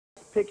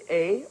Pick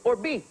A or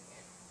B.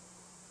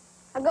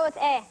 I'll go with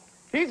A.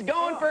 He's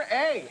going for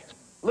A.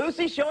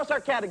 Lucy, show us our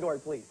category,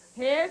 please.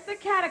 Here's the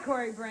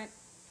category, Brent.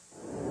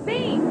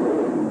 B.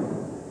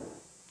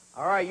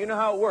 All right, you know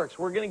how it works.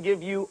 We're going to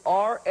give you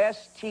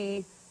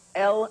R-S-T-L-N-E.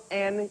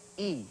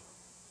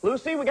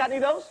 Lucy, we got any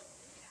of those?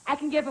 I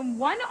can give him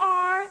one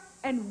R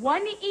and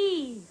one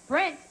E.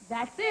 Brent,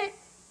 that's it.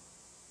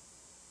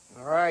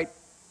 All right.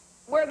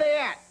 Where are they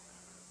at?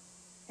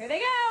 Here they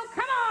go.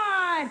 Come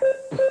on.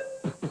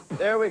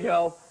 There we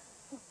go.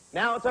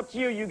 Now it's up to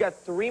you. You got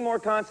 3 more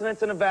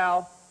consonants and a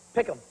vowel.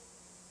 Pick them.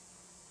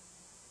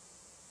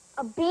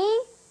 A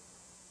B.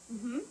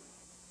 Mm-hmm.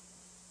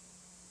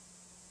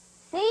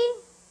 C.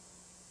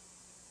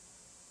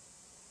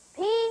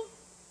 P.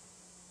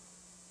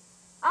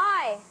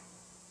 I.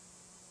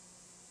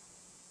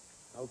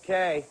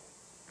 Okay.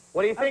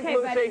 What do you think, Okay,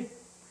 Lucy? Betty.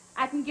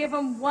 I can give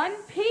him one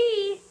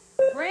P.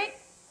 Brent,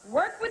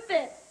 work with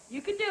this.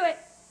 You can do it.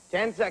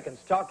 10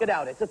 seconds. Talk it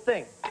out. It's a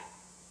thing.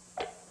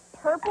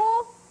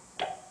 Purple.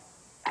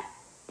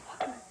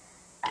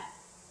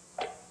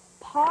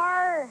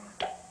 Par.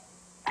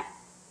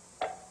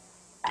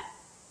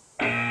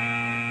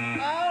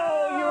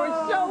 Oh, you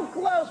were so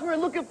close. We were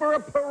looking for a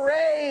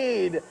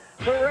parade.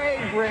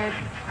 Parade, Brent.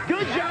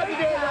 Good job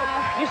today,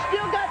 though. You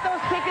still got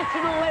those tickets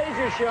to the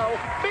laser show.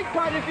 Big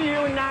party for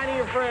you and 9 of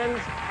your friends.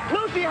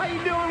 Lucy, how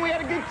you doing? We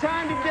had a good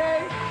time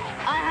today.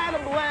 I had a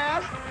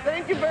blast.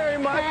 Thank you very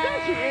much.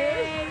 There she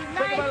is.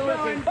 Say goodbye to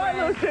Lucy. Bye,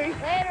 Lucy.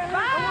 Later.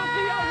 And we'll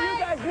see all of you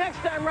guys next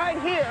time right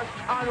here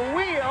on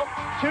Wheel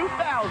 2000.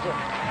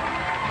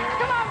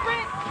 Come on,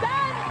 Brent,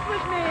 dance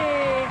with me.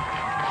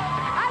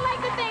 I'd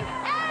like to thank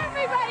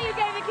everybody who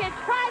gave the kids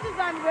prizes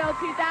on Wheel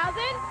 2000.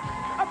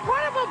 A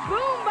portable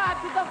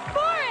boombox with a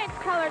 4-inch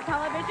color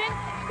television,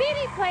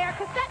 CD player,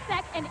 cassette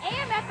deck, and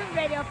AM/FM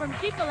radio from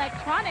Jeep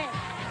Electronics.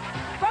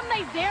 From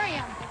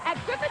Laserium at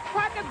Griffith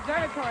Park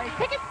Observatory,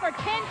 tickets for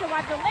 10 to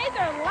watch a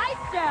laser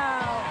light show.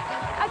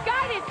 A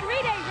guided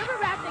 3-day river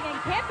rafting and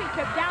camping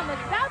trip down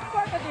the South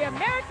Fork of the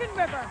American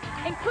River,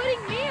 including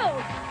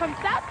meals from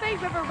South Bay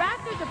River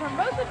Rafters of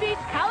Hermosa Beach,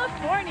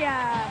 California.